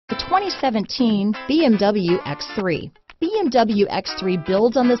2017 BMW X3. BMW X3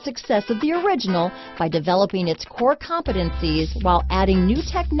 builds on the success of the original by developing its core competencies while adding new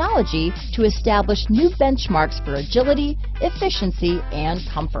technology to establish new benchmarks for agility, efficiency, and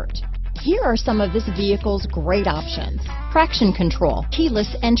comfort. Here are some of this vehicle's great options: traction control,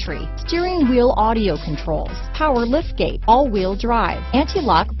 keyless entry, steering wheel audio controls, power liftgate, all-wheel drive,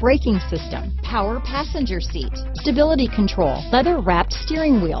 anti-lock braking system, power passenger seat, stability control, leather-wrapped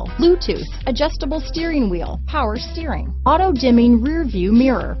steering wheel, Bluetooth, adjustable steering wheel, power steering, auto-dimming rear-view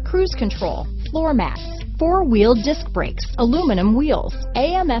mirror, cruise control, floor mats, four-wheel disc brakes, aluminum wheels,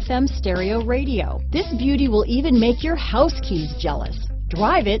 AM/FM stereo radio. This beauty will even make your house keys jealous.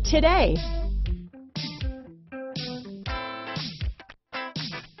 Drive it today.